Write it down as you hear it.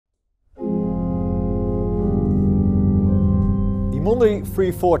Mondri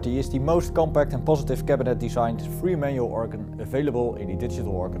 340 is the most compact and positive cabinet designed free manual organ available in the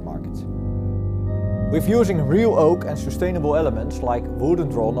digital organ market. With using real oak and sustainable elements like wooden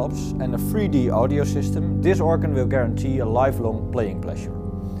draw knobs and a 3D audio system, this organ will guarantee a lifelong playing pleasure.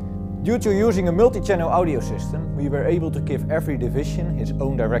 Due to using a multi-channel audio system, we were able to give every division its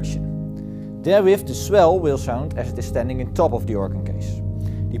own direction. Therewith the swell will sound as it is standing on top of the organ case.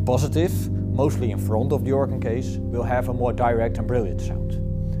 The positive, mostly in front of the organ case, will have a more direct and brilliant sound.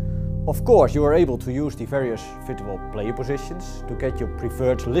 Of course, you are able to use the various virtual player positions to get your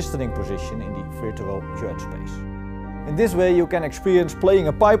preferred listening position in the virtual judge space. In this way you can experience playing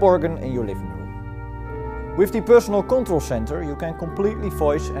a pipe organ in your living room. With the personal control center you can completely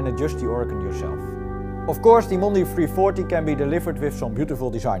voice and adjust the organ yourself. Of course, the Mondri 340 can be delivered with some beautiful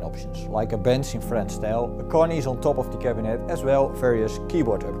design options, like a bench in French style, a cornice on top of the cabinet, as well various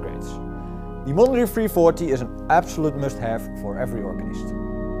keyboard upgrades. The Mondri 340 is an absolute must-have for every organist.